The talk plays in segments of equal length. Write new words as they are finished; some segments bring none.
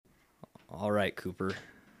All right, Cooper.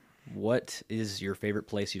 What is your favorite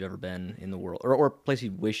place you've ever been in the world, or place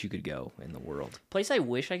you wish you could go in the world? Place I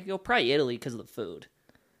wish I could go, probably Italy because of the food.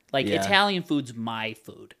 Like, Yeah. Italian food's my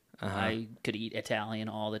food. I could eat Italian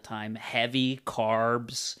all the time. Heavy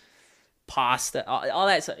carbs, pasta, all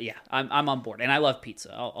that stuff. Yeah, I'm on board. And I love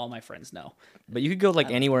pizza. All my friends know. But you could go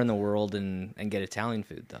like anywhere in the world and get Italian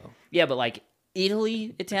food, though. Yeah, but like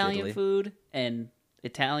Italy, Italian Italy. food, and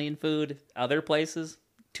Italian food, other places,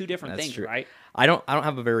 two different That's things, true. right? I don't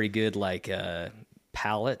have a very good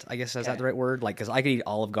palate. I guess is that Okay. the right word? Like, because I could eat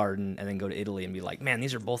Olive Garden and then go to Italy and be like, man,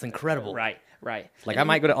 these are both incredible. Right. Like, I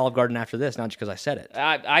might go to Olive Garden after this, not just because I said it.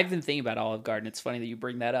 I've been thinking about Olive Garden. It's funny that you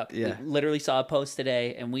bring that up. Yeah. We literally saw a post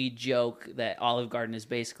today, and we joke that Olive Garden is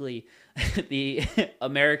basically the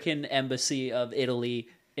American embassy of Italy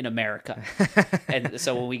in America. And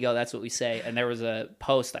so when we go, that's what we say. And there was a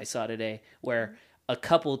post I saw today where a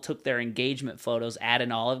couple took their engagement photos at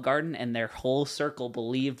an Olive Garden, and their whole circle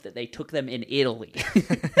believed that they took them in Italy.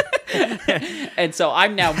 And so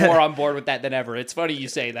I'm now more on board with that than ever. It's funny you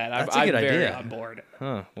say that. That's a I'm good very idea. on board.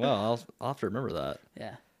 Huh. Well, I'll have to remember that.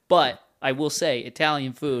 Yeah. But I will say,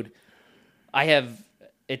 Italian food, I have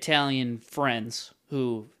Italian friends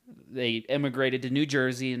who they immigrated to New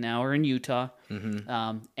Jersey and now are in Utah.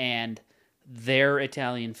 And their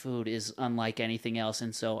Italian food is unlike anything else.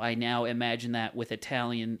 And so I now imagine that with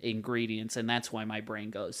Italian ingredients. And that's why my brain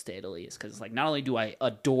goes to Italy, is because like, not only do I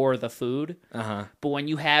adore the food, but when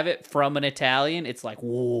you have it from an Italian, it's like,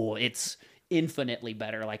 whoa, it's infinitely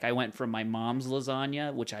better. Like, I went from my mom's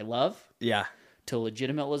lasagna, which I love, Yeah. to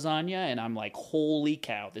legitimate lasagna, and I'm like, holy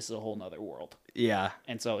cow, this is a whole nother world. Yeah.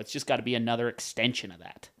 And so it's just got to be another extension of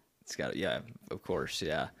that. It's got yeah, of course,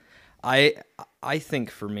 yeah. I think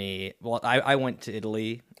for me, well, I went to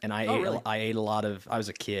Italy and really? I ate a lot of. I was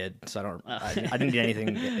a kid, so I didn't do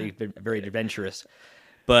anything very adventurous,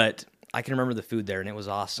 but I can remember the food there and it was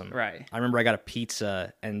awesome. Right. I remember I got a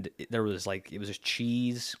pizza and there was like it was just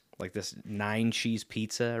cheese, like this 9 cheese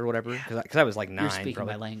pizza or whatever, because I was like 9. You're speaking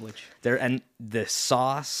probably. my language. There, and the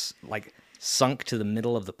sauce like sunk to the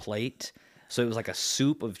middle of the plate, so it was like a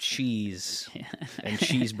soup of cheese and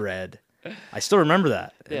cheese bread. I still remember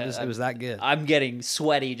that. It was that good. I'm getting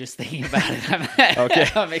sweaty just thinking about it. Okay.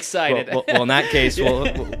 I'm excited. Well, in that case,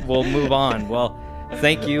 we'll move on. Well,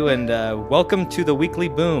 thank you, and welcome to the Weekly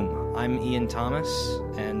Boom. I'm Ian Thomas,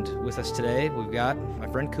 and with us today, we've got my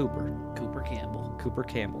friend Cooper Cooper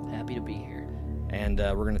Campbell. Happy to be here. And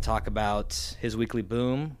we're going to talk about his Weekly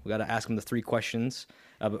Boom. We got to ask him the 3 questions.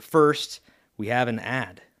 But first, we have an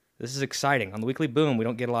ad. This is exciting. On the Weekly Boom, we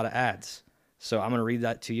don't get a lot of ads. So I'm going to read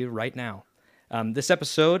that to you right now. This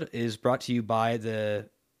episode is brought to you by the...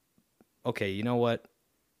 Okay, you know what?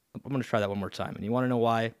 I'm going to try that one more time. And you want to know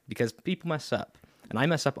why? Because people mess up. And I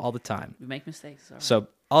mess up all the time. We make mistakes. All right. So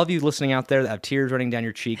all of you listening out there that have tears running down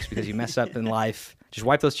your cheeks because you mess up in life, just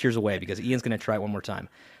wipe those tears away because Ian's going to try it one more time.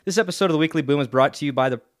 This episode of the Weekly Boom is brought to you by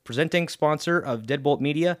the presenting sponsor of Deadbolt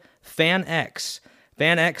Media, FanX.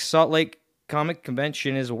 FanX Salt Lake Comic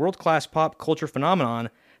Convention is a world-class pop culture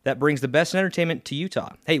phenomenon that brings the best in entertainment to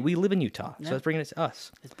Utah. Hey, we live in Utah, so let's bring it to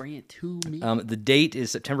us. Let's bring it to me. The date is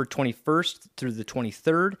September 21st through the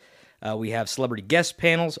 23rd. We have celebrity guest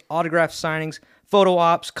panels, autograph signings, photo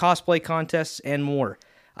ops, cosplay contests, and more.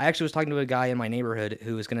 I actually was talking to a guy in my neighborhood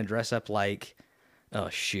who is going to dress up like... Oh,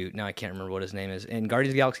 shoot. Now I can't remember what his name is. In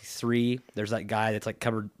Guardians of the Galaxy 3, there's that guy that's like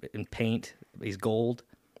covered in paint. He's gold.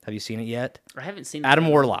 Have you seen it yet? I haven't seen Adam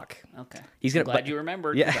Warlock. Okay. He's gonna, Glad you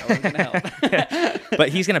remembered. Yeah. That was going to help. But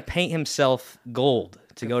he's going to paint himself gold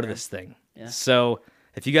to go to this thing. Yeah. So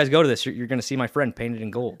if you guys go to this, you're going to see my friend painted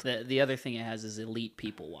in gold. The other thing it has is elite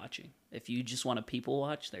people watching. If you just want to people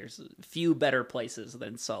watch, there's a few better places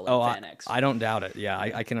than Salt Lake FanX. I don't doubt it. Yeah,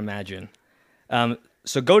 I can imagine.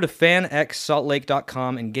 So go to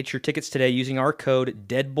fanxsaltlake.com and get your tickets today using our code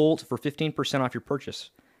DEADBOLT for 15% off your purchase.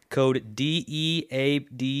 Code DEADBOLT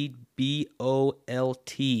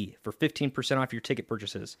for 15% off your ticket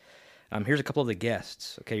purchases. Here's a couple of the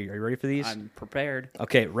guests. Okay, are you ready for these? I'm prepared.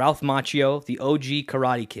 Okay, Ralph Macchio, the OG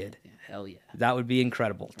Karate Kid. Hell yeah. That would be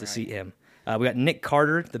incredible to see him. We got Nick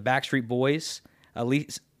Carter, the Backstreet Boys,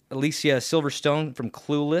 Alicia Silverstone from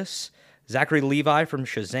Clueless, Zachary Levi from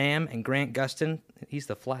Shazam, and Grant Gustin. He's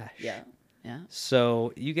the Flash. Yeah.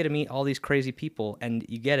 So you get to meet all these crazy people, and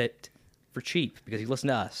you get it for cheap because you listen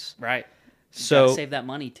to us. Right. So Gotta save that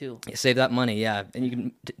money too. Save that money, yeah, and you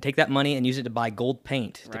can take that money and use it to buy gold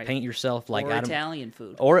paint to paint yourself like or Adam. Italian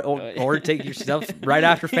food, or take yourself right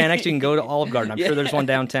after FanX. You can go to Olive Garden. I'm sure there's one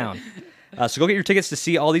downtown. So go get your tickets to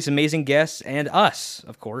see all these amazing guests and us,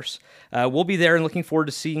 of course. We'll be there and looking forward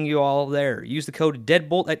to seeing you all there. Use the code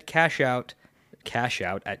DEADBOLT at cashout cash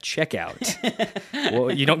out at checkout.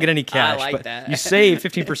 Well, you don't get any cash, like but that. you save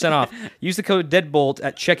 15% off. Use the code Deadbolt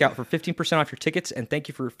at checkout for 15% off your tickets, and thank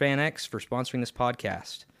you for FanX for sponsoring this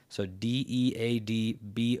podcast. So DEADBOLT.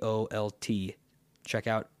 Check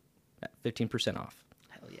out at 15% off.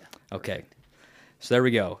 Hell yeah. Okay. Perfect. So there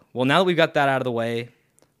we go. Well, now that we've got that out of the way,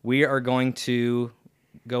 we are going to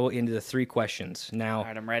go into the 3 questions. Now, All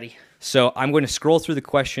right, I'm ready. so I'm going to scroll through the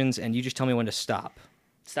questions, and you just tell me when to stop.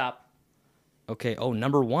 Stop. Okay. Oh,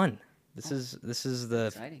 number 1. This is the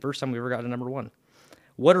exciting. first time we ever got to number 1.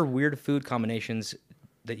 What are weird food combinations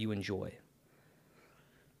that you enjoy?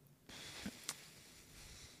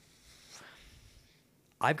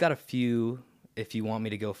 I've got a few. If you want me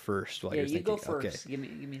to go first, while Yeah, you're you thinking. go first. Okay.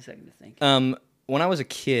 Give me a second to think. When I was a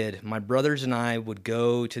kid, my brothers and I would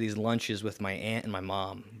go to these lunches with my aunt and my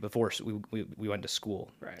mom before we went to school.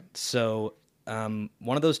 Right. So one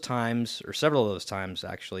of those times, or several of those times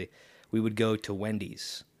actually, we would go to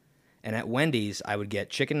Wendy's. And at Wendy's, I would get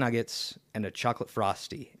chicken nuggets and a chocolate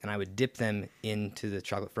Frosty, and I would dip them into the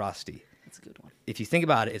chocolate Frosty. That's a good one. If you think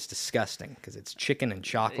about it, it's disgusting because it's chicken and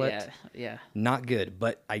chocolate. Yeah. Not good.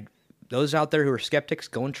 But those out there who are skeptics,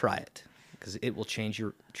 go and try it because it will change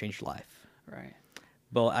your life. Right.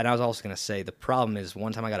 Well, and I was also going to say, the problem is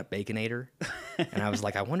one time I got a Baconator, and I was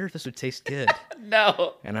like, I wonder if this would taste good.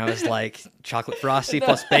 No. And I was like, chocolate Frosty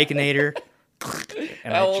plus Baconator.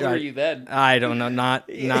 And How old were you then? I don't know. Not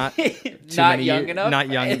too Not many young years- enough? Not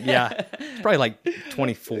young, yeah. Probably like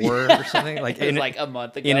 24 or something. Like It was like a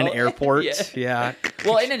month ago. in an airport. Yeah. Yeah.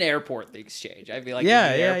 Well, in an airport, things change. I feel like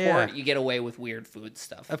Yeah, in yeah, the airport, yeah. you get away with weird food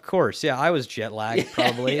stuff. Of course. Yeah, I was jet lagged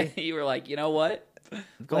probably. You were like, you know what?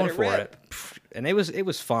 Going Let it for rip. it. And it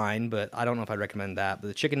was fine, but I don't know if I'd recommend that. But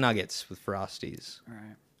the chicken nuggets with Frosties All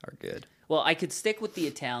right. are good. Well, I could stick with the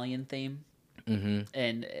Italian theme. Mm-hmm.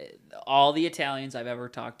 And all the Italians I've ever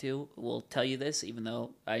talked to will tell you this, even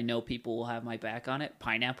though I know people will have my back on it.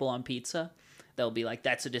 Pineapple on pizza. They'll be like,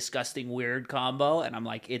 that's a disgusting, weird combo. And I'm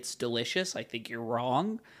like, it's delicious. I think you're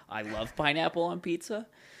wrong. I love pineapple on pizza.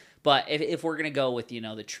 But if we're going to go with,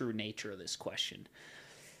 the true nature of this question,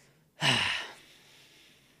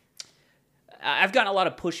 I've gotten a lot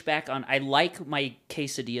of pushback on, I like my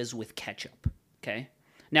quesadillas with ketchup. Okay.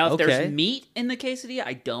 Now, if Okay. there's meat in the quesadilla,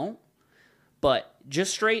 I don't. But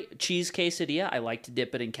just straight cheese quesadilla, I like to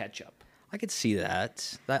dip it in ketchup. I could see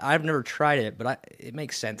that. I've never tried it, but it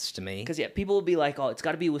makes sense to me. Because, people will be like, oh, it's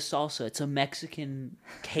got to be with salsa. It's a Mexican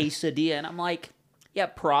quesadilla. And I'm like, yeah,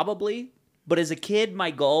 probably. But as a kid,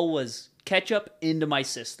 my goal was ketchup into my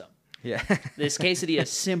system. Yeah. This quesadilla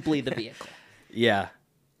is simply the vehicle. Yeah.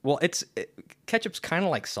 Well, ketchup's kind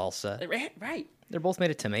of like salsa. Right. They're both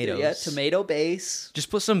made of tomatoes. Yeah, tomato base. Just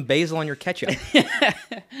put some basil on your ketchup,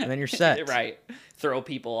 and then you're set. Right. Throw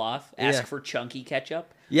people off. Ask Yeah. for chunky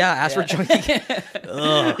ketchup. Yeah, ask for chunky.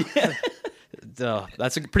 Ugh. Ugh.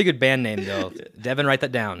 That's a pretty good band name, though. Devin, write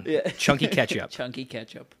that down. Yeah. Chunky ketchup. Chunky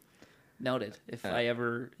ketchup. Noted. If I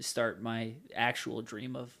ever start my actual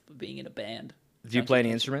dream of being in a band. Do you play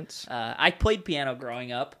any instruments? I played piano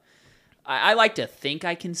growing up. I like to think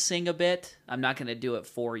I can sing a bit. I'm not going to do it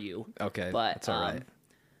for you. Okay, But that's all right.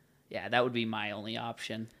 yeah, that would be my only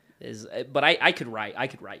option. But I could write. I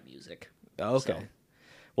could write music. Oh, okay. So.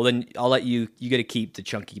 Well, then I'll let you. You get to keep the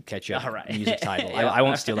chunky ketchup All right. music title. Yeah. I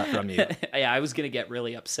won't steal that from you. Yeah, I was going to get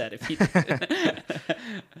really upset if you.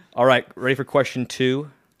 All right, ready for question 2?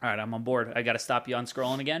 All right, I'm on board. I got to stop you on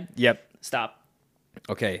scrolling again. Yep. Stop.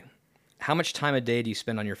 Okay. How much time a day do you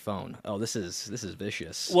spend on your phone? Oh, this is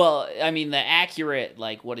vicious. Well, I mean, the accurate,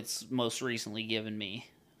 like what it's most recently given me.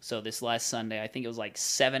 So this last Sunday, I think it was like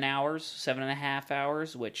 7 hours, 7.5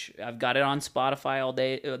 hours, which I've got it on Spotify all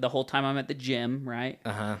day, the whole time I'm at the gym, right?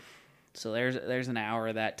 Uh-huh. So there's an hour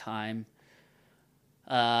of that time.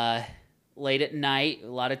 Late at night, a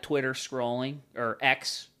lot of Twitter scrolling, or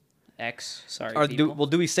X, sorry, people.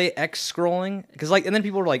 Do we say X scrolling? Because and then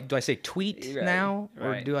people are like, do I say tweet Right, now, or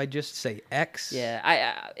right. do I just say X?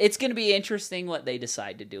 Yeah, it's going to be interesting what they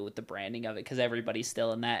decide to do with the branding of it because everybody's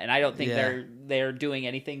still in that, and I don't think Yeah. they're doing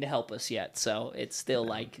anything to help us yet. So it's still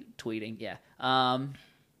like tweeting. Yeah,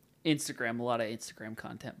 Instagram, a lot of Instagram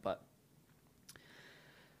content, but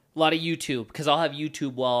a lot of YouTube because I'll have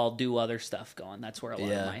YouTube while I'll do other stuff going. That's where a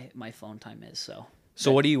lot of my phone time is. So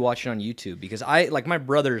what are you watching on YouTube? Because my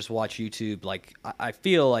brothers watch YouTube. I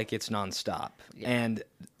feel like it's nonstop, and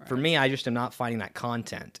for me, I just am not finding that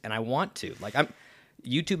content, and I want to.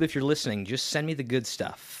 YouTube, if you're listening, just send me the good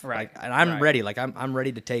stuff. Right. And I'm Right. ready. I'm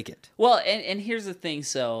ready to take it. Well, and here's the thing.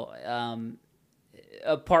 So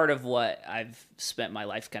a part of what I've spent my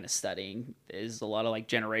life kind of studying is a lot of like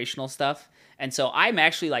generational stuff. And so I'm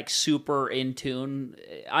actually like super in tune.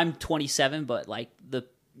 I'm 27, but like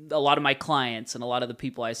a lot of my clients and a lot of the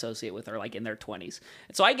people I associate with are like in their 20s.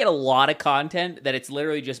 And so I get a lot of content that it's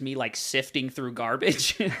literally just me like sifting through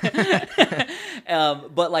garbage.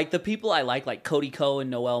 But like the people I like Cody Ko and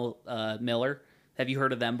Noel Miller. Have you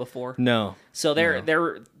heard of them before? No. So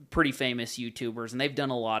they're pretty famous YouTubers, and they've done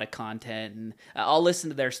a lot of content. And I'll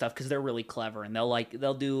listen to their stuff because they're really clever, and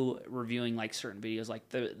they'll do reviewing like certain videos. Like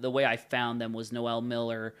the way I found them was Noel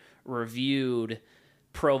Miller reviewed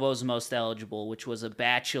Provo's Most Eligible, which was a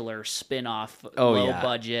Bachelor spin-off, low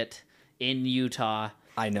budget in Utah.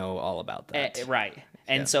 I know all about that. Right.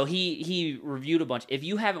 And so he reviewed a bunch. If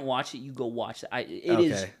you haven't watched it, you go watch it. It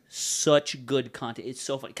is such good content. It's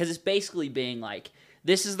so funny because it's basically being like,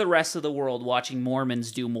 this is the rest of the world watching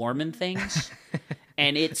Mormons do Mormon things.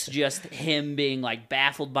 And it's just him being like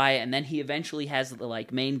baffled by it. And then he eventually has the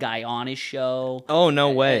like main guy on his show. Oh, no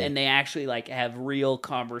way. And they actually like have real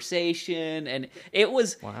conversation. And it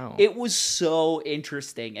was so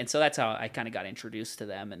interesting. And so that's how I kind of got introduced to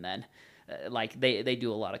them. And then like they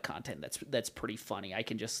do a lot of content that's pretty funny. I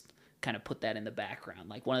can just kind of put that in the background.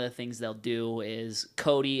 Like one of the things they'll do is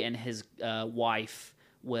Cody and his wife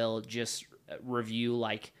will just review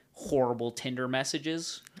like horrible Tinder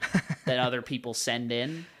messages that other people send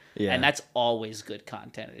in. Yeah. And that's always good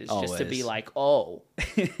content. It's just to be like, oh,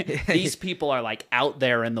 these people are like out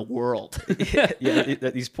there in the world.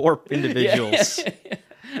 These poor individuals.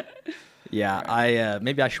 Yeah,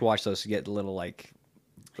 maybe I should watch those to get a little like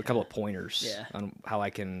a couple of pointers on how I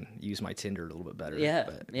can use my Tinder a little bit better.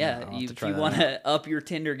 If you want to up your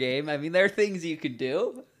Tinder game, I mean, there are things you could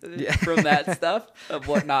do from that stuff of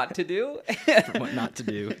what not to do. From what not to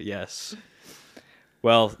do, yes.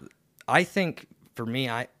 Well, I think for me,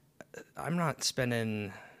 I'm not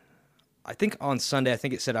spending. I think on Sunday, I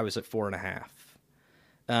think it said I was at 4.5.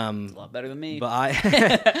 A lot better than me. But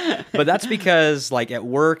but that's because like at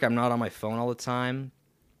work, I'm not on my phone all the time.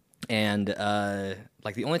 And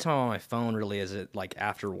like the only time I'm on my phone really is at like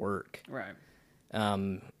after work. Right.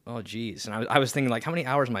 Oh geez. And I was thinking like how many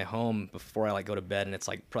hours am I home before I like go to bed, and it's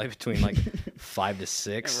like probably between like 5 to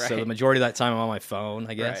 6. Right. So the majority of that time I'm on my phone,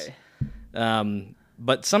 I guess. Right.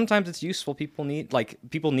 But sometimes it's useful. People need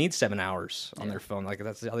 7 hours on their phone. Like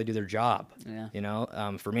that's how they do their job. Yeah. You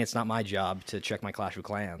know, for me, it's not my job to check my Clash of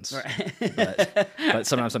Clans. Right. but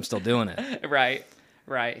sometimes I'm still doing it. Right.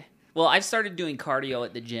 Right. Well, I've started doing cardio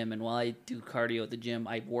at the gym, and while I do cardio at the gym,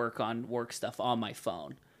 I work stuff on my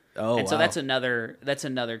phone. Oh, and so wow. that's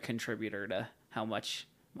another contributor to how much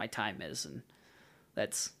my time is, and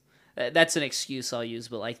that's an excuse I'll use.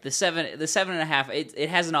 But like the 7.5, it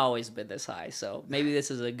hasn't always been this high, so maybe this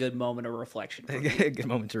is a good moment of reflection. For me. A good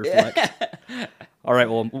moment to reflect. All right,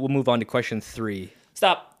 well, we'll move on to question 3.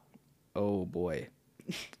 Stop. Oh boy,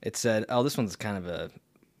 it said. Oh, this one's kind of a.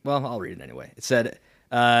 Well, I'll read it anyway. It said.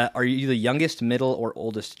 Are you the youngest, middle, or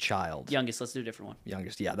oldest child? Youngest. Let's do a different one.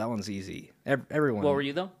 Youngest. Yeah, that one's easy. Everyone. What were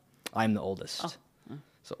you, though? I'm the oldest. Oh.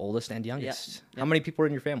 So oldest and youngest. Yeah. How many people are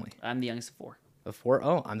in your family? I'm the youngest of 4. Of 4?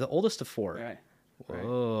 Oh, I'm the oldest of 4. Right.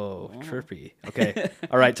 Whoa, trippy. Okay.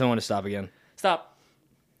 All right, tell me when to stop again. Stop.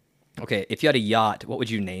 Okay, if you had a yacht, what would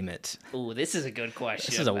you name it? Ooh, this is a good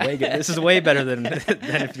question. This is way better than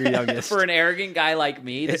if you're youngest. For an arrogant guy like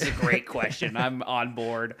me, this is a great question. I'm on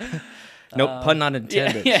board. Nope, pun not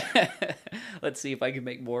intended. Yeah. Let's see if I can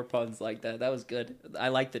make more puns like that. That was good. I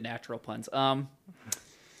like the natural puns. I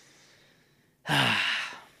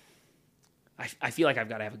feel like I've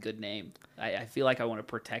got to have a good name. I feel like I want to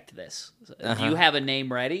protect this. Do you have a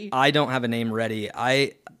name ready? I don't have a name ready.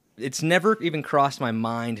 It's never even crossed my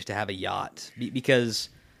mind to have a yacht because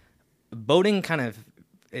boating kind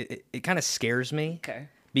of scares me. Okay.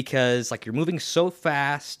 Because like you're moving so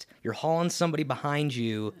fast, you're hauling somebody behind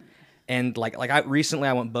you. And like I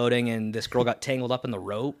went boating, and this girl got tangled up in the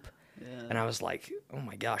rope, and I was like, "Oh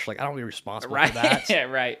my gosh!" Like I don't want to be responsible for that. Yeah,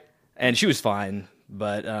 right. And she was fine,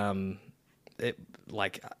 but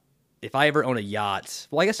if I ever own a yacht,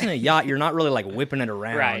 well, I guess in a yacht you're not really like whipping it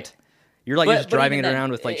around. Right. You're like just driving it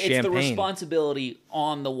around with like it's champagne. It's the responsibility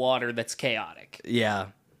on the water that's chaotic. Yeah.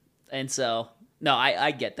 And so. No, I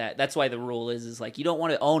get that. That's why the rule is like you don't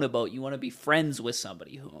want to own a boat. You want to be friends with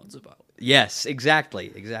somebody who owns a boat. Yes,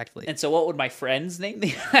 exactly. And so, what would my friend's name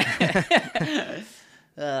be?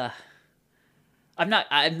 I'm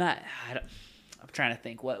trying to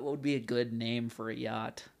think. What would be a good name for a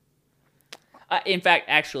yacht? In fact,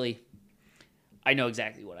 actually, I know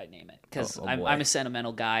exactly what I'd name it because I'm a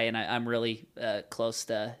sentimental guy, and I'm really close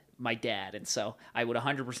to my dad, and so I would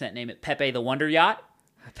 100% name it Pepe the Wonder Yacht.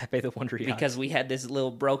 Pepe the Wonder Yacht. because we had this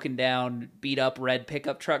little broken down, beat up red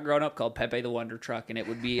pickup truck growing up called Pepe the Wonder Truck, and it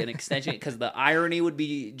would be an extension because the irony would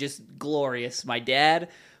be just glorious. My dad,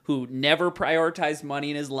 who never prioritized money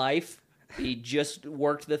in his life, he just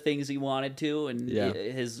worked the things he wanted to, and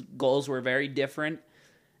his goals were very different.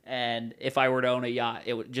 And if I were to own a yacht,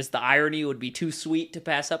 it would just the irony would be too sweet to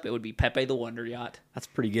pass up. It would be Pepe the Wonder Yacht. That's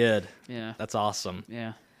pretty good. Yeah, That's awesome.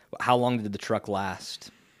 yeah. How long did the truck last?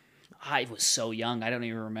 I was so young, I don't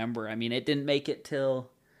even remember. I mean, it didn't make it till...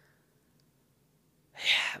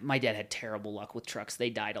 My dad had terrible luck with trucks. They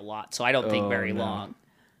died a lot, so I don't think very long.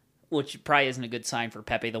 Which probably isn't a good sign for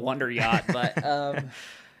Pepe the Wonder Yacht, but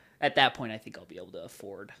at that point, I think I'll be able to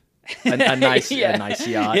afford... a nice yacht.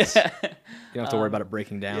 Yeah. You don't have to worry about it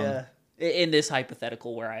breaking down. Yeah. In this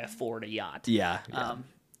hypothetical where I afford a yacht. Yeah.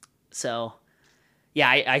 So, yeah,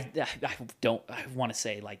 I want to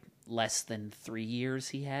say like less than 3 years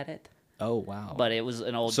he had it. Oh, wow. But it was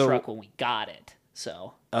an old truck when we got it.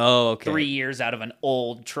 So, okay. 3 years out of an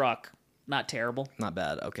old truck. Not terrible. Not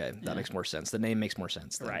bad. Okay. That makes more sense. The name makes more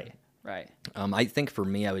sense then. Right. I think for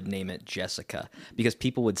me, I would name it Jessica because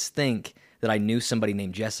people would think that I knew somebody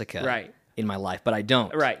named Jessica in my life, but I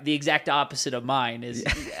don't. Right. The exact opposite of mine is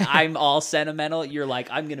I'm all sentimental. You're like,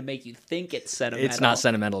 I'm going to make you think it's sentimental. It's not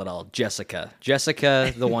sentimental at all. Jessica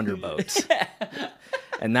the Wonder Boat.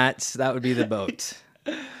 And that would be the boat.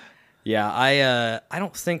 Yeah, I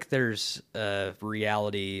don't think there's a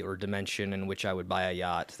reality or dimension in which I would buy a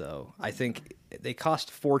yacht, though. I think they cost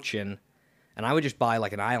a fortune, and I would just buy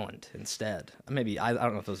like an island instead. Maybe I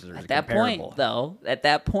don't know if those are At that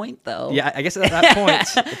point, though. Yeah, I guess at that point,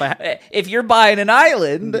 if you're buying an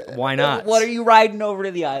island, why not? What are you riding over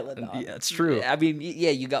to the island on? Yeah, it's true. I mean, yeah,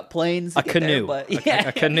 you got planes. A canoe.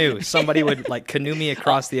 A canoe. Somebody would like canoe me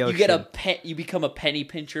across the ocean. You get you become a penny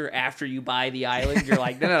pincher after you buy the island. You're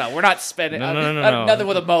like, no, we're not spending no. nothing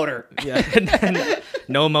with a motor. Yeah,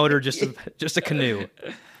 no motor, just a canoe.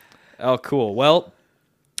 Oh, cool. Well,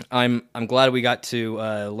 I'm glad we got to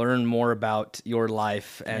learn more about your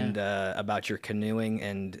life and about your canoeing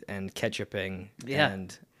and ketchuping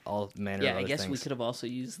and all manner of other things. Yeah, I guess we could have also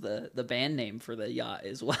used the band name for the yacht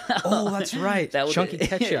as well. Oh, that's right. Chunky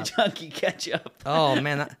Ketchup. Chunky Ketchup. Oh,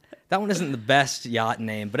 man, that one isn't the best yacht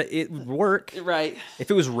name, but it would work. Right. If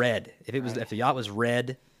it was red. If the yacht was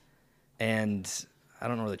red, and I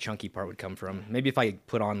don't know where the chunky part would come from. Maybe if I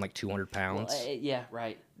put on like 200 pounds. Well, yeah,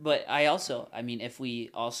 right. But I mean, if we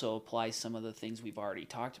also apply some of the things we've already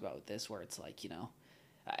talked about with this, where it's like,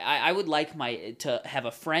 I would like to have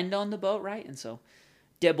a friend on the boat, right? And so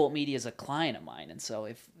Deadbolt Media is a client of mine. And so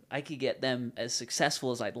if I could get them as successful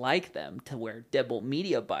as I'd like them to where Deadbolt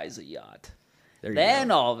Media buys a yacht, then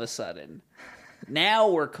all of a sudden, now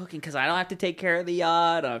we're cooking because I don't have to take care of the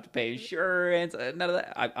yacht. I don't have to pay insurance. None of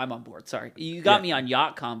that. I'm on board. Sorry. You got me on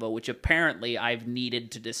Yacht Combo, which apparently I've needed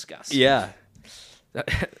to discuss. Yeah.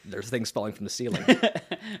 There's things falling from the ceiling.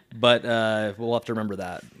 But we'll have to remember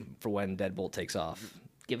that for when Deadbolt takes off.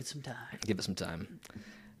 Give it some time.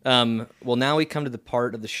 Well, now we come to the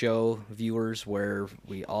part of the show, viewers, where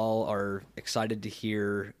we all are excited to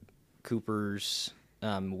hear Cooper's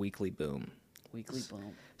weekly boom. Weekly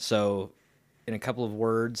boom. So, in a couple of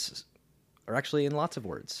words, or actually in lots of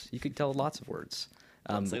words, you could tell lots of words.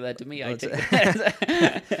 Don't say that to me. I take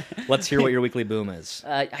Let's hear what your weekly boom is.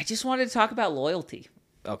 I just wanted to talk about loyalty.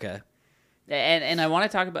 Okay. And I want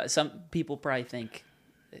to talk about, some people probably think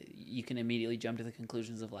you can immediately jump to the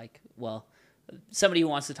conclusions of like, well, somebody who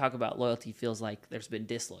wants to talk about loyalty feels like there's been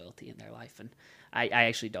disloyalty in their life. And I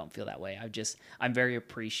actually don't feel that way. I'm very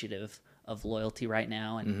appreciative of loyalty right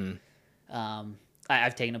now. And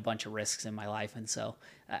I've taken a bunch of risks in my life. And so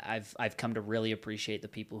I've come to really appreciate the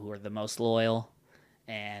people who are the most loyal.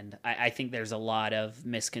 And I think there's a lot of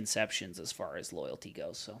misconceptions as far as loyalty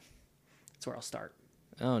goes. So that's where I'll start.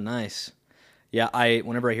 Oh, nice. Yeah,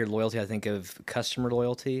 whenever I hear loyalty, I think of customer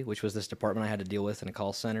loyalty, which was this department I had to deal with in a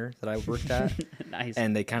call center that I worked at. Nice.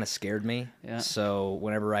 And they kind of scared me. Yeah. So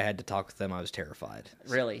whenever I had to talk with them, I was terrified.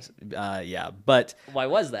 Really? Yeah, but why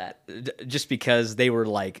was that? Just because they were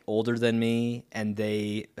like older than me, and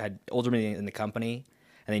they had older than me in the company,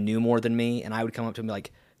 and they knew more than me, and I would come up to them and be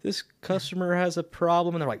like, "This customer has a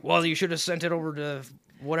problem," and they're like, "Well, you should have sent it over to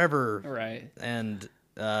whatever." Right. And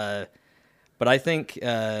but I think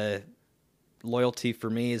loyalty for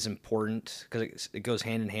me is important because it goes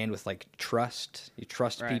hand in hand with like trust. You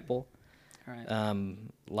trust people. Right.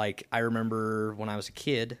 Like I remember when I was a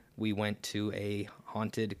kid, we went to a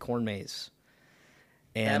haunted corn maze.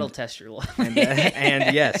 And, that'll test your loyalty.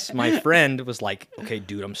 and yes, my friend was like, "Okay,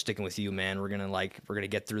 dude, I'm sticking with you, man. We're gonna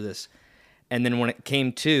get through this." And then when it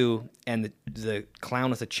came to, and the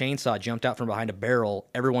clown with the chainsaw jumped out from behind a barrel,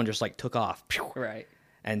 everyone just like took off. Right.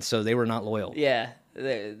 And so they were not loyal. Yeah. All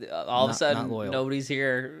of a Not sudden, loyal. nobody's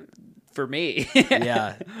here for me.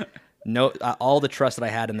 Yeah. No, all the trust that I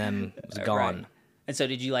had in them was gone. Right. And so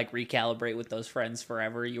did you like recalibrate with those friends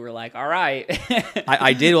forever? You were like, all right.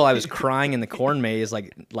 I did while I was crying in the corn maze,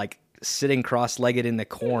 like sitting cross-legged in the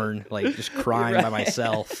corn, like just crying by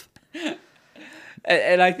myself.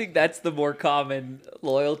 And I think that's the more common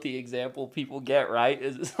loyalty example people get, right?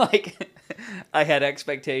 Is it's like, I had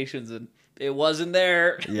expectations and it wasn't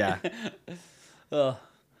there. Yeah. Oh,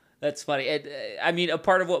 that's funny. I mean, a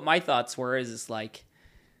part of what my thoughts were is it's like,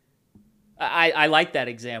 I like that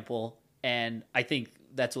example. And I think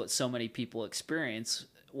that's what so many people experience,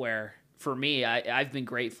 where for me, I've been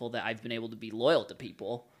grateful that I've been able to be loyal to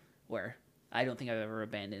people, where I don't think I've ever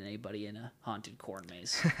abandoned anybody in a haunted corn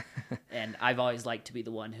maze. And I've always liked to be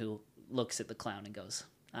the one who looks at the clown and goes,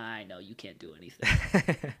 I know you can't do anything.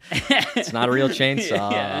 It's not a real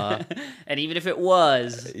chainsaw. Yeah. And even if it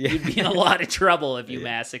was, you'd be in a lot of trouble if you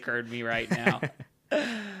massacred me right now.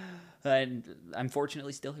 And I'm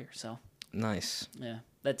fortunately still here, so. Nice. Yeah,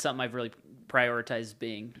 that's something I've really prioritized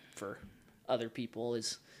being for other people,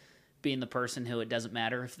 is being the person who it doesn't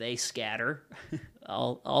matter if they scatter,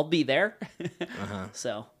 I'll be there.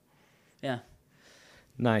 So, yeah.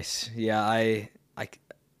 Nice. Yeah, I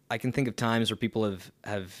can think of times where people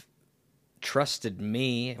have trusted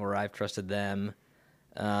me or I've trusted them,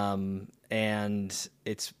 and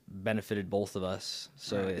it's benefited both of us.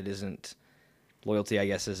 So Right. it isn't. Loyalty, I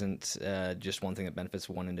guess, isn't just one thing that benefits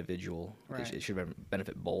one individual. Right. It should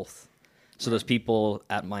benefit both. So those people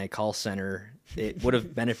at my call center, it would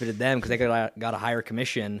have benefited them because they got a higher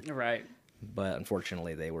commission. Right. But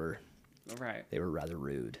unfortunately, they were Right. rather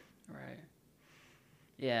rude. Right.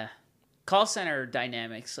 Yeah. Call center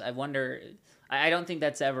dynamics. I wonder. I don't think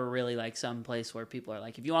that's ever really like some place where people are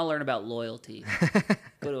like, if you want to learn about loyalty,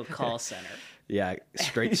 go to a call center. Yeah,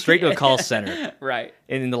 straight to a call center. Right.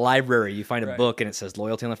 And in the library, you find a Right. book and it says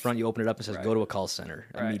loyalty on the front. You open it up and it says Right. go to a call center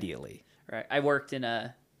Right. immediately. Right. I worked in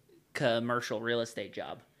a commercial real estate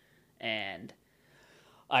job, and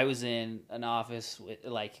I was in an office with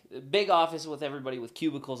like a big office with everybody with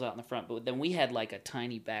cubicles out in the front, but then we had like a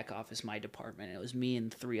tiny back office, my department, and it was me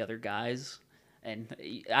and 3 other guys. And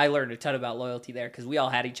I learned a ton about loyalty there because we all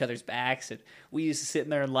had each other's backs, and we used to sit in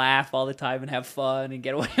there and laugh all the time and have fun and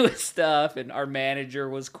get away with stuff. And our manager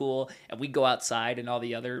was cool, and we'd go outside, and all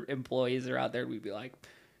the other employees are out there. We'd be like,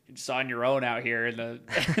 "You're just on your own out here in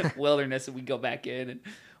the wilderness," and we'd go back in, and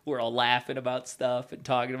we're all laughing about stuff and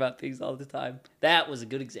talking about things all the time. That was a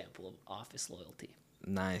good example of office loyalty.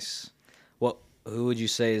 Nice. Who would you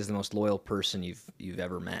say is the most loyal person you've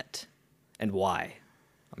ever met, and why?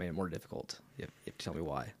 I mean, more difficult. You have to tell me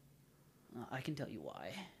why. I can tell you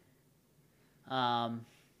why.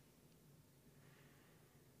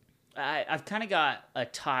 I've kind of got a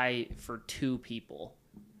tie for 2 people,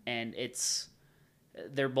 and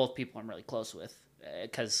they're both people I'm really close with,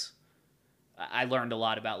 because I learned a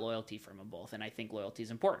lot about loyalty from them both, and I think loyalty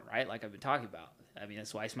is important, right? Like I've been talking about. I mean,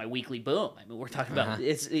 that's why it's my weekly boom. I mean, we're talking about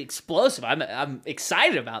it's explosive. I'm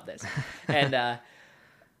excited about this, and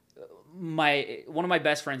one of my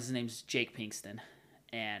best friends, his name's Jake Pinkston,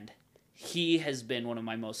 and he has been one of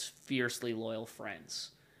my most fiercely loyal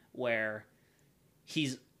friends, where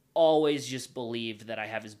he's always just believed that I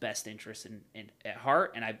have his best interest at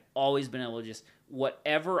heart, and I've always been able to just,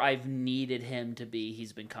 whatever I've needed him to be,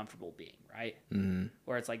 he's been comfortable being, right? Mm-hmm.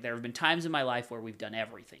 Where it's like, there have been times in my life where we've done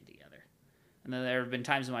everything together, and then there have been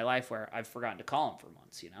times in my life where I've forgotten to call him for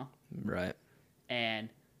months, Right. And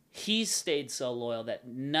he's stayed so loyal that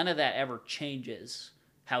none of that ever changes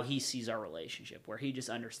how he sees our relationship, where he just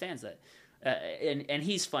understands that. And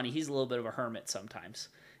he's funny. He's a little bit of a hermit sometimes.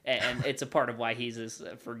 And it's a part of why he's as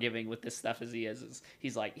forgiving with this stuff as he is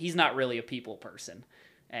he's like, he's not really a people person.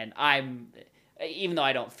 And even though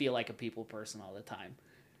I don't feel like a people person all the time,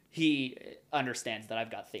 he understands that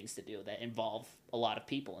I've got things to do that involve a lot of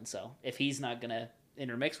people. And so if he's not going to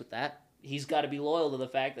intermix with that, he's got to be loyal to the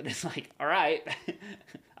fact that it's like, all right,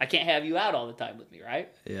 I can't have you out all the time with me, right?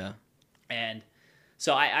 Yeah. And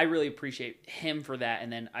so I really appreciate him for that.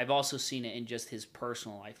 And then I've also seen it in just his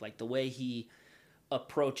personal life, like the way he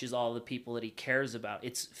approaches all the people that he cares about.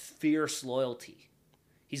 It's fierce loyalty.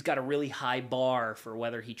 He's got a really high bar for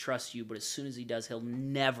whether he trusts you, but as soon as he does, it'll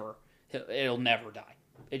never die.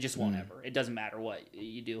 It just won't ever. It doesn't matter what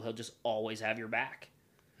you do. He'll just always have your back.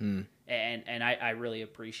 And I really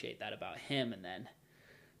appreciate that about him. And then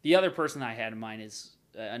the other person I had in mind is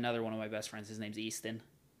another one of my best friends. His name's Easton.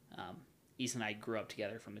 Easton and I grew up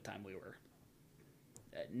together from the time we were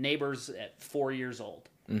neighbors at 4 years old.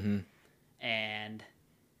 Mm-hmm. And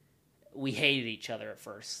we hated each other at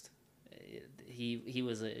first. He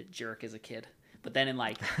was a jerk as a kid. But then in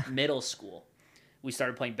like middle school, we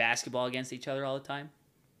started playing basketball against each other all the time.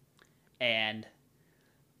 And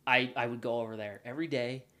I would go over there every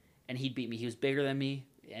day, and he'd beat me. He was bigger than me,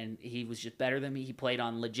 and he was just better than me. He played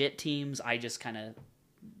on legit teams. I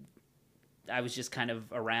was just kind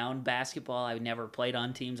of around basketball. I never played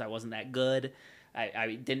on teams. I wasn't that good.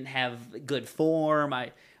 I didn't have good form.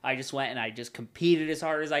 I just went and I just competed as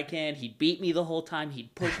hard as I can. He'd beat me the whole time.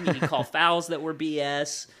 He'd push me. He'd call fouls that were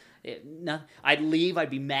BS. I'd leave. I'd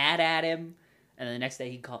be mad at him. And then the next day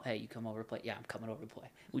he'd call, hey, you come over to play? Yeah, I'm coming over to play.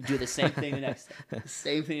 We'd do the same thing the next day.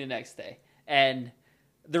 Same thing the next day. And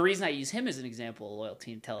the reason I use him as an example of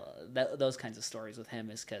loyalty and tell those kinds of stories with him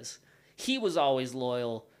is because he was always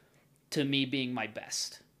loyal to me being my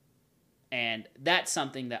best. And that's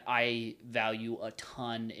something that I value a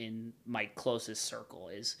ton in my closest circle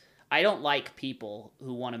is I don't like people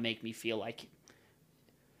who want to make me feel like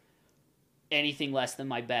anything less than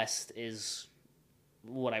my best is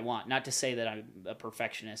what I want. Not to say that I'm a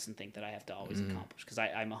perfectionist and think that I have to always accomplish, because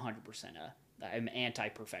I'm 100% I'm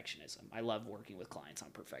anti-perfectionism. I love working with clients on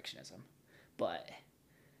perfectionism. But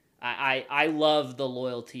I love the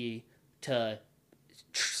loyalty to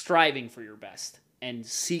striving for your best and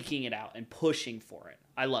seeking it out and pushing for it.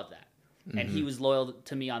 I love that. Mm-hmm. And he was loyal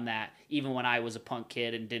to me on that, even when I was a punk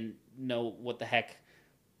kid and didn't know what the heck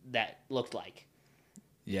that looked like.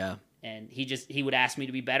 Yeah. And he would ask me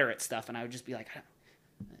to be better at stuff, and I would just be like,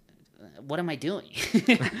 what am I doing?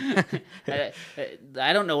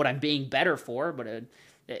 I don't know what I'm being better for, but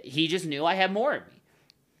he just knew I had more in me.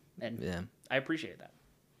 And yeah. I appreciate that.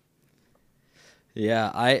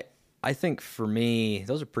 Yeah, I think for me,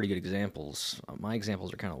 those are pretty good examples. My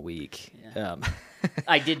examples are kind of weak. Yeah.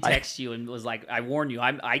 I did text you and was like, I warn you,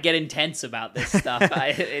 I get intense about this stuff.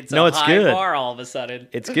 It's a high good. bar all of a sudden.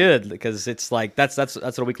 It's good because it's like that's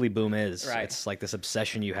what a weekly boom is. Right. It's like this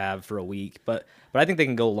obsession you have for a week, but I think they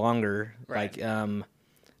can go longer. Right.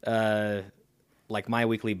 Like my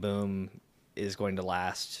weekly boom is going to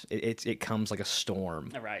last. It comes like a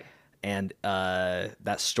storm. Right. And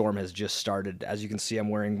that storm has just started. As you can see, I'm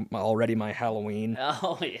wearing already my Halloween.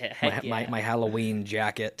 Oh yeah, my Halloween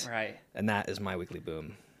jacket. Right. And that is my weekly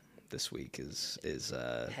boom. This week is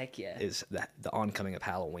heck yeah, is the oncoming of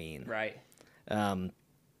Halloween. Right.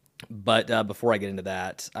 But before I get into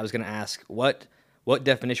that, I was going to ask what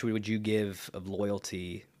definition would you give of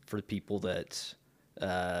loyalty for people that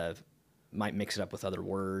might mix it up with other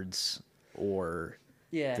words or.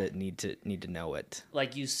 Yeah. That need to know it.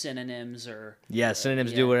 Like use synonyms or... Yeah,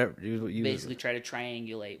 synonyms do whatever. Basically try to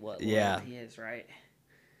triangulate what loyalty is, right?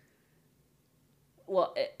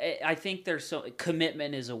 Well, I think there's so...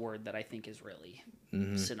 Commitment is a word that I think is really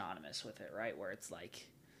synonymous with it, right? Where it's like...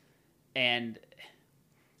 And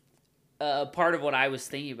part of what I was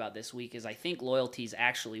thinking about this week is I think loyalty is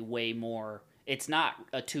actually way more... It's not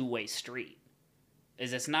a two-way street.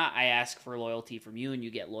 It's not I ask for loyalty from you and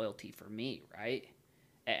you get loyalty from me, right?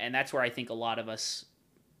 And that's where I think a lot of us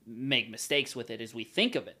make mistakes with it, is we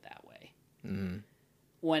think of it that way. Mm-hmm.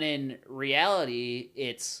 When in reality,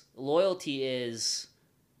 it's loyalty is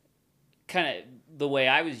kind of the way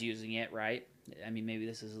I was using it, right? I mean, maybe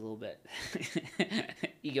this is a little bit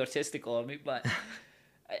egotistical of me, but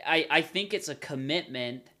I think it's a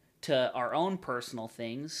commitment to our own personal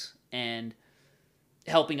things and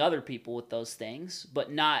helping other people with those things,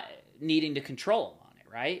 but not needing to control them on it,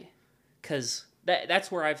 right? Because...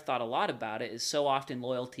 That's where I've thought a lot about it, is so often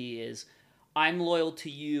loyalty is, I'm loyal to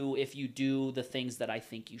you if you do the things that I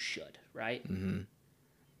think you should, right? Mm-hmm.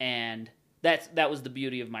 And that was the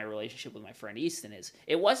beauty of my relationship with my friend Easton, is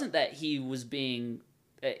it wasn't that he was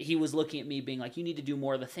looking at me being like, you need to do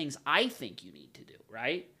more of the things I think you need to do,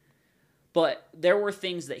 right? But there were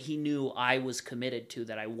things that he knew I was committed to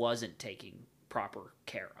that I wasn't taking proper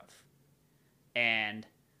care of. And...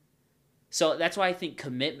 So that's why I think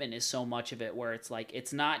commitment is so much of it, where it's like,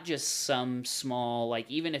 it's not just some small, like,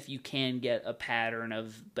 even if you can get a pattern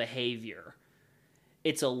of behavior,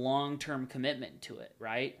 it's a long-term commitment to it,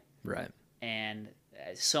 right? Right. And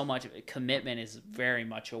so much of it, commitment is very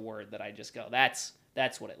much a word that I just go, that's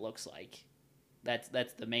what it looks like. That's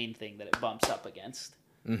the main thing that it bumps up against.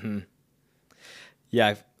 Mm-hmm.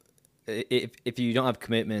 Yeah. If you don't have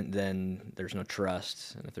commitment, then there's no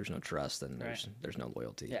trust, and if there's no trust, then there's no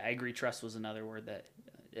loyalty. Yeah, I agree. Trust was another word that.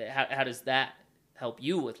 How does that help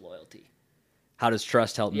you with loyalty? How does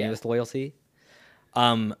trust help me with loyalty?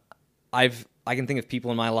 I can think of people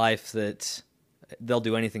in my life that they'll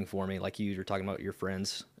do anything for me, like you're talking about your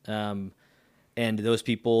friends, and those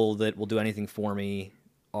people that will do anything for me,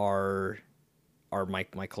 are my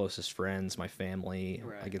closest friends, my family.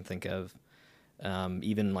 Right. I can think of,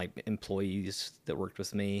 even like employees that worked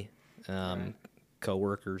with me, Right.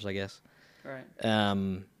 coworkers, I guess. Right.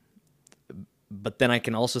 But then I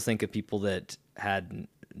can also think of people that had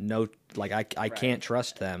no, like I Right. can't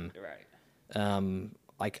trust them. Right.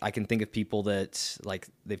 I can think of people that like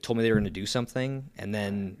they've told me they were going to do something and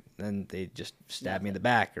then they just stab me in the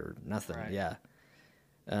back or nothing. Right. Yeah.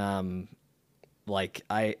 Like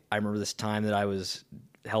I remember this time that I was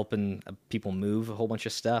helping people move a whole bunch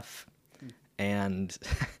of stuff, and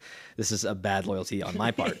this is a bad loyalty on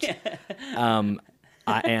my part.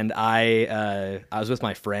 I was with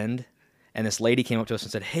my friend, and this lady came up to us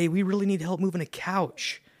and said, "Hey, we really need help moving a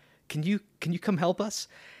couch. Can you come help us?"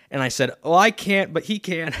 And I said, "Oh, I can't, but he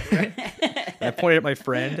can." And I pointed at my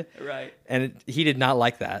friend, Right. and he did not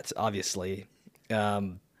like that, obviously.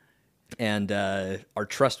 And our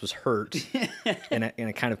trust was hurt in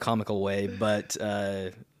a kind of comical way, but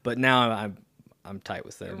now I'm tight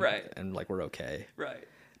with him, Right. And like we're okay. Right.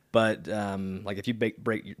 But like if you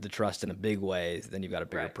break the trust in a big way, then you've got a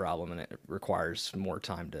bigger Right. problem, and it requires more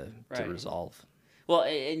time to Right. resolve. Well,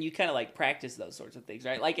 and you kind of like practice those sorts of things,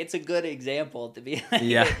 right? Like it's a good example to be like,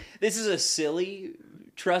 Yeah. this is a silly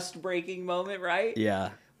trust breaking moment, right?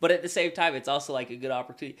 Yeah, But at the same time, it's also like a good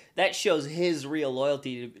opportunity. That shows his real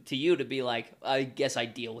loyalty to you to be like, I guess I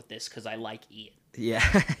deal with this because I like Ian.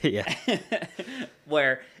 yeah, yeah.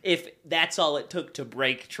 Where if that's all it took to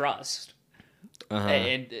break trust,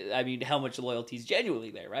 and I mean, how much loyalty is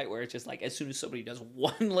genuinely there, right? Where it's just like, as soon as somebody does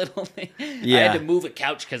one little thing, I Yeah. had to move a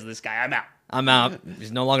couch because of this guy, I'm out. I'm out.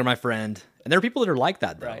 He's no longer my friend. And there are people that are like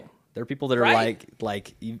that, though. Right. There are people that are Right.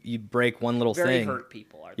 like you break one little Very thing. hurt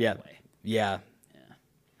people are Yeah, that way. yeah,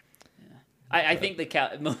 I think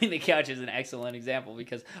moving the couch is an excellent example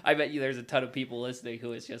because I bet you there's a ton of people listening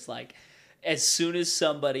who is just like, as soon as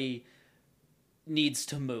somebody needs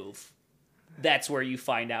to move, that's where you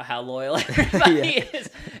find out how loyal everybody is.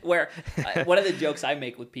 Where one of the jokes I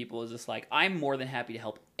make with people is just like, I'm more than happy to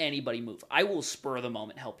help anybody move. I will spur the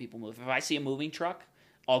moment help people move. If I see a moving truck,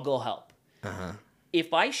 I'll go help.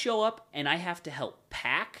 If I show up and I have to help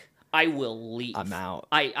pack, I will leave. I'm out.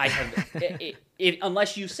 I have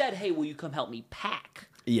unless you said, "Hey, will you come help me pack?"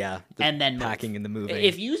 yeah. The And then move. packing and the moving.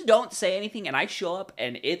 If you don't say anything and I show up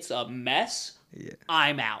and it's a mess,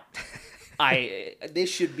 I'm out. This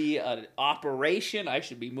should be an operation. I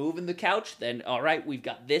should be moving the couch. Then all right, we've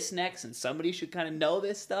got this next, and somebody should kind of know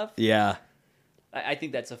this stuff. yeah, I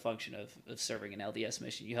think that's a function of serving an LDS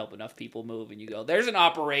mission. You help enough people move, and you go, "There's an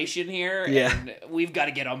operation here, Yeah. and we've got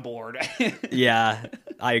to get on board." yeah.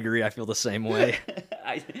 I agree. I feel the same way.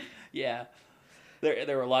 Yeah.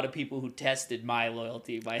 There were a lot of people who tested my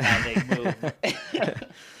loyalty by how they move.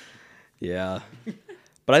 Yeah.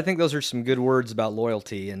 But I think those are some good words about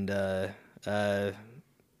loyalty, and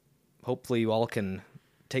hopefully you all can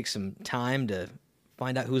take some time to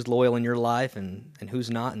find out who's loyal in your life and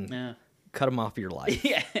who's not, and Yeah. cut them off your life.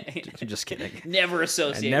 Yeah. I'm just kidding. Never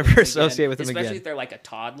associate. Never with them associate again. with them Especially again. if they're like a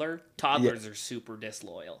toddler. Toddlers are super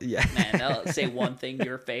disloyal. Yeah. Man, they'll say one thing to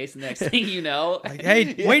your face, and the next thing you know, Like,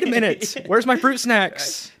 hey, wait a minute. Where's my fruit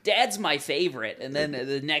snacks? Dad's my favorite, and then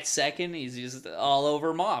the next second he's just all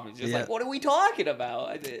over mom. He's just Yeah. like, "What are we talking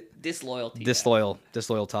about?" Disloyalty. Disloyal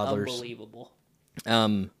toddlers. Unbelievable.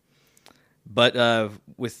 But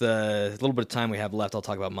with a little bit of time we have left, I'll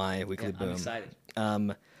talk about my weekly Yeah, I'm boom.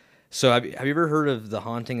 excited. So have you ever heard of The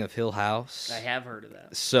Haunting of Hill House? I have heard of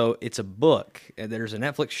that. So it's a book. And there's a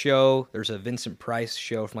Netflix show. There's a Vincent Price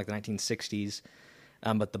show from like the 1960s.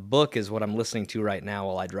 But the book is what I'm listening to right now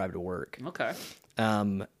while I drive to work. Okay.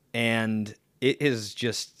 And it has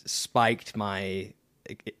just spiked my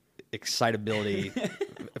excitability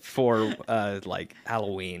for like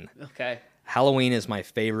Halloween. Okay. Halloween is my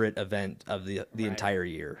favorite event of the Right. entire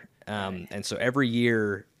year. Right. And so every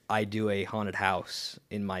year I do a haunted house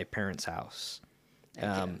in my parents' house.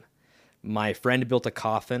 My friend built a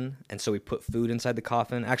coffin, and so we put food inside the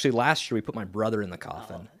coffin. Actually, last year we put my brother in the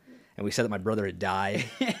coffin, and we said that my brother had died.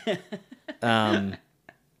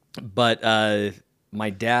 But my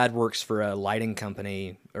dad works for a lighting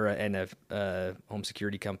company and a home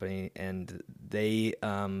security company, and they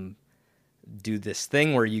do this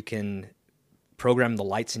thing where you can program the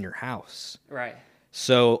lights in your house. Right.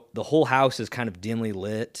 So the whole house is kind of dimly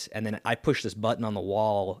lit, and then I push this button on the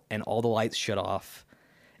wall, and all the lights shut off,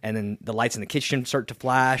 and then the lights in the kitchen start to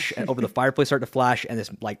flash, and over the fireplace start to flash, and this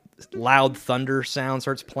like loud thunder sound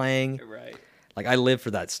starts playing. Right. Like I live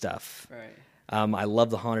for that stuff. Right. I love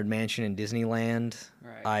the Haunted Mansion in Disneyland.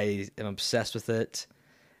 Right. I am obsessed with it,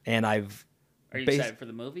 and Are you excited for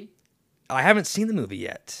the movie? I haven't seen the movie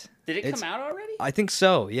yet. Did it come out already? I think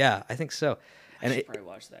so. Yeah, I think so. And I should probably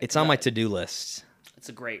watch that. It's on my to-do list. It's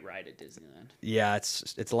a great ride at Disneyland. Yeah,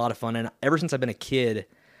 it's a lot of fun. And ever since I've been a kid,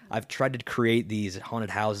 I've tried to create these haunted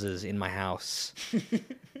houses in my house.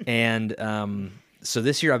 And so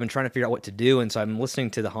this year I've been trying to figure out what to do. And so I'm listening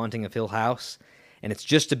to The Haunting of Hill House. And it's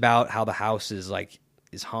just about how the house is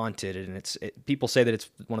haunted. And people say that it's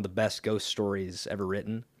one of the best ghost stories ever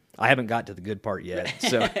written. I haven't got to the good part yet,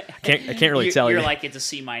 so I can't really tell you. You're like, it's a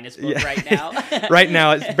C- book right now. Right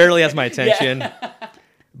now, it barely has my attention. Yeah.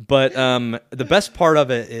 But the best part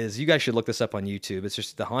of it is, you guys should look this up on YouTube. It's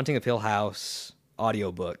just The Haunting of Hill House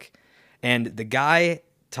audiobook. And the guy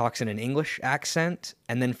talks in an English accent,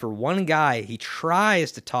 and then for one guy, he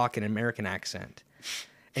tries to talk in an American accent.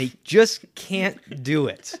 And he just can't do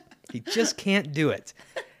it. He just can't do it.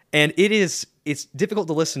 And it's difficult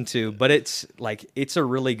to listen to, but it's a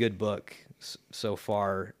really good book so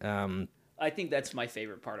far. I think that's my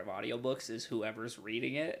favorite part of audiobooks is whoever's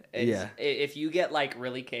reading it. Yeah. If you get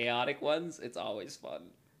really chaotic ones, it's always fun.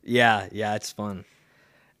 Yeah, it's fun.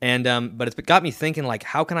 And but it's got me thinking,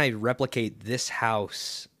 how can I replicate this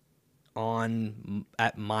house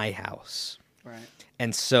at my house? Right.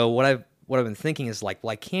 And so what I've been thinking is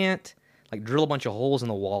I can't drill a bunch of holes in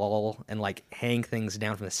the wall and hang things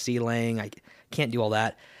down from the ceiling. I can't do all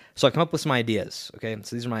that. So I've come up with some ideas. Okay,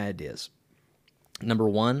 so these are my ideas. Number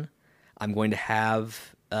one, I'm going to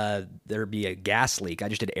have there be a gas leak. I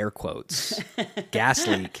just did air quotes. Gas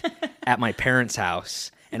leak at my parents'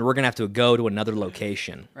 house, and we're going to have to go to another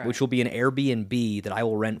location, right, which will be an Airbnb that I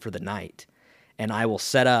will rent for the night, and I will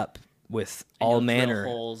set up with all manner,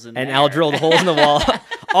 I'll drill the holes in the wall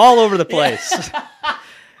all over the place. Yeah.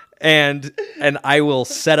 And I will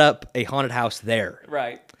set up a haunted house there.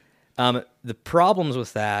 Right. The problems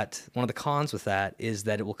with that, one of the cons with that, is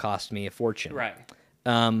that it will cost me a fortune. Right.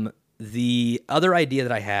 The other idea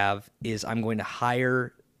that I have is I'm going to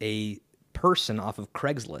hire a person off of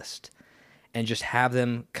Craigslist and just have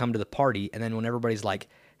them come to the party. And then when everybody's like,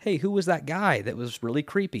 hey, who was that guy that was really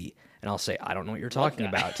creepy? And I'll say, I don't know what you're talking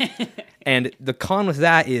about. And the con with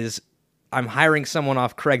that is I'm hiring someone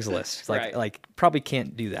off Craigslist. Right. Probably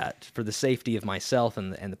can't do that for the safety of myself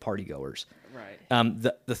and the party goers. Right.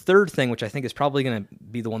 The third thing, which I think is probably going to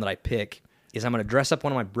be the one that I pick, is I'm going to dress up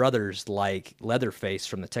one of my brothers like Leatherface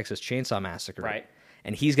from the Texas Chainsaw Massacre. Right.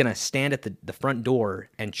 And he's going to stand at the front door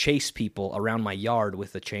and chase people around my yard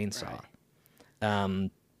with a chainsaw. Right.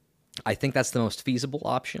 I think that's the most feasible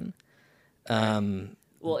option.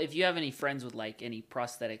 Well, if you have any friends with any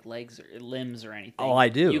prosthetic legs or limbs or anything, I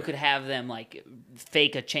do. You could have them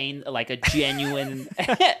fake a chain, a genuine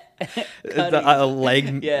a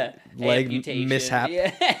leg amputation. mishap.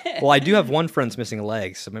 Yeah. Well, I do have one friend's missing a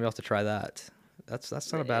leg, so maybe I'll have to try that. That's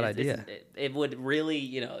not a bad idea. It would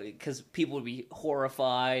really, because people would be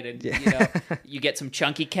horrified, and you get some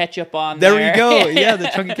chunky ketchup on there. There you go. Yeah, the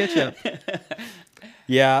chunky ketchup.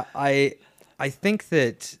 Yeah, I think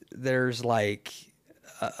that there's a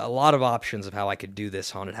lot of options of how I could do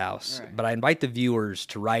this haunted house. Right. But I invite the viewers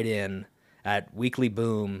to write in at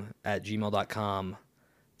weeklyboom@gmail.com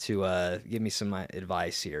to give me some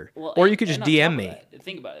advice here. Well, or you could just DM me.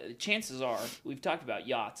 Think about it. Chances are, we've talked about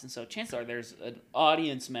yachts, and so chances are there's an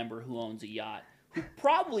audience member who owns a yacht who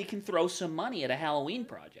probably can throw some money at a Halloween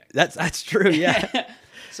project. That's true, yeah.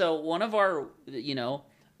 So one of our,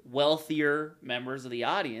 wealthier members of the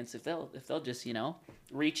audience, if they'll just,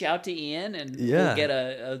 reach out to Ian and we'll get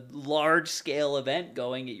a large-scale event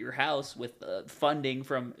going at your house with funding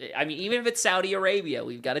from, even if it's Saudi Arabia,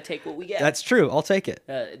 we've got to take what we get. That's true. I'll take it.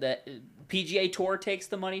 The PGA Tour takes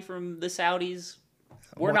the money from the Saudis.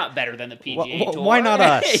 We're not better than the PGA Tour. Why not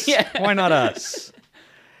us? Why not us?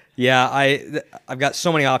 Yeah, I've got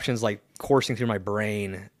so many options coursing through my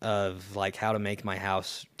brain of how to make my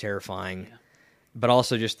house terrifying, but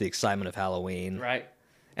also just the excitement of Halloween. Right.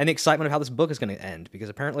 And the excitement of how this book is going to end, because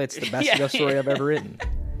apparently it's the best ghost story I've ever written.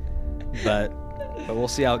 But we'll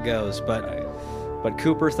see how it goes. But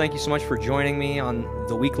Cooper, thank you so much for joining me on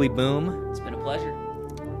The Weekly Boom. It's been a pleasure.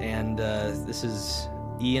 And this is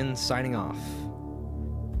Ian signing off.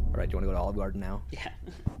 All right, do you want to go to Olive Garden now? Yeah,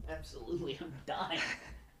 absolutely. I'm dying.